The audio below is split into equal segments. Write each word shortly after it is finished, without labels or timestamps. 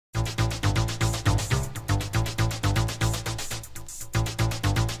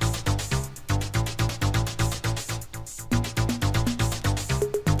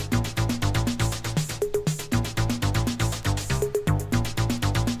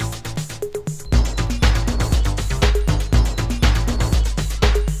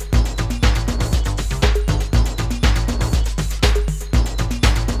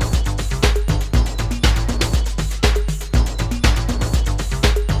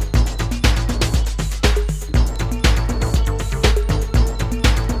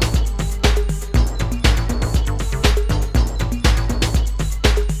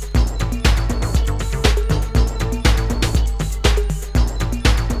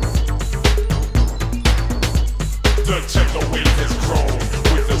The techno wave has grown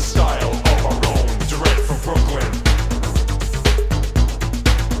with a style of our own, direct from Brooklyn.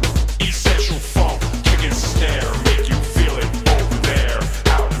 Essential funk, kick and snare, make you feel it over there,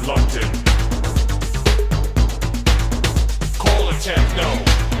 out in London. Call it techno.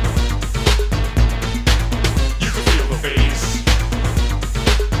 You can feel the bass.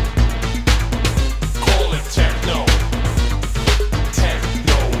 Call it techno.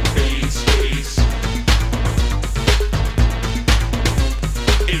 Techno bass, bass.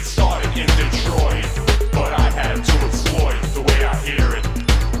 It started in Detroit, but I had to exploit the way I hear it.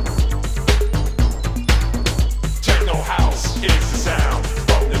 Techno house is the sound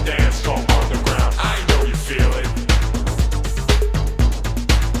from the dance floor underground. I know you feel it.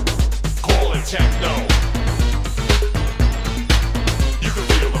 Call it techno. You can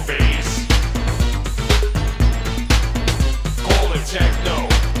feel the bass. Call it techno.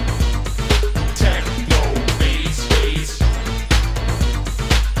 Techno bass, bass.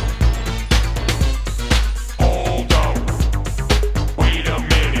 Hold up, wait a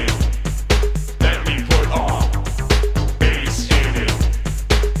minute, let me put on bass in it.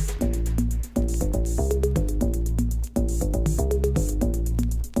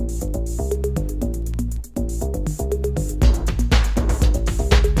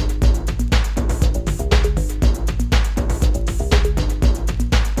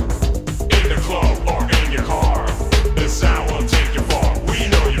 In the club or in your car, the sound will take you far. We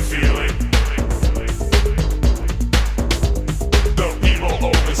know you feel it. The people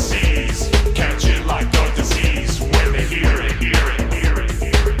overseas catch it like a disease when they hear it, hear it, hear it,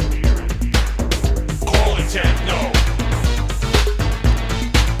 hear it, hear it. Call it techno.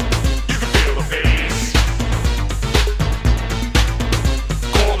 You can feel the bass.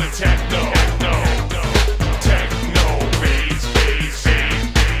 Call it techno. Techno bass, bass, bass.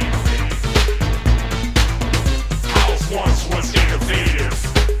 House once was innovative,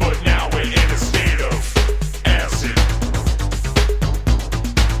 but now we're in a state of acid.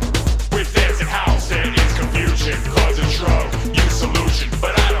 With acid house there is confusion, cause a drug use solution,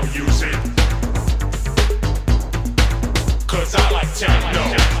 but I don't use it. Cause I like techno.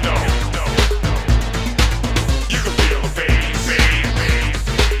 You can feel the bass.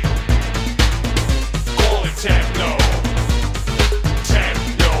 Call it techno.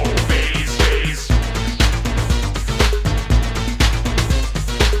 Techno bass, bass.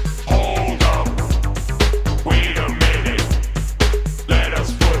 Hold up, wait a minute, let us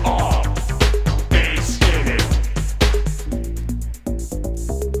put our bass in it.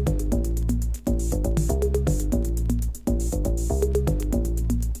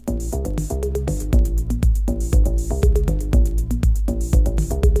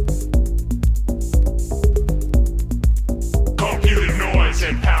 Computer noise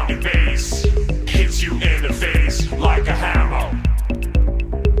and pounding bass hits you in the face like a hammer.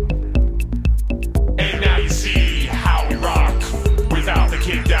 And now you see how we rock without the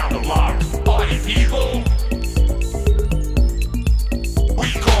kick down the block. Party people,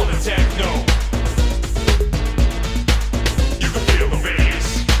 we call it techno. You can feel the bass.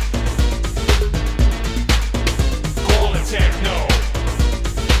 Call it techno.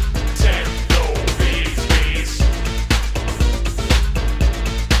 Techno bass, bass.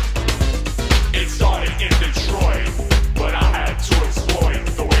 It started in Detroit, but I had to exploit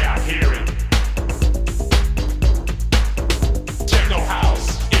the way I hear it. Techno house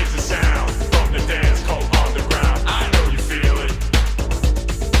is the sound from the dance called underground. I know you feel it.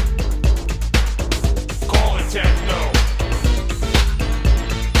 Call it techno.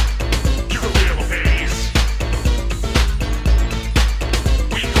 You can feel the bass.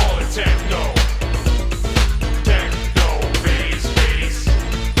 We call it techno. Techno bass, bass.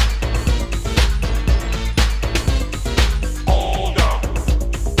 Hold up,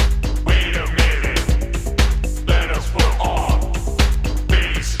 wait a minute, let us put our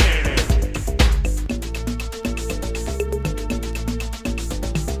bass in it.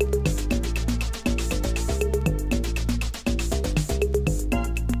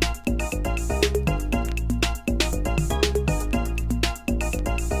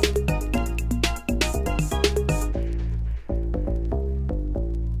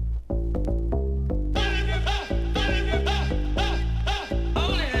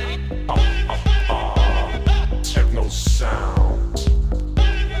 Techno sound.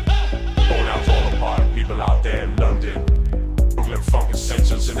 Going out to all the party people out there in London. Brooklyn funk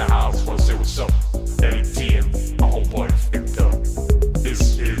essentials in the house. Wanna say what's up?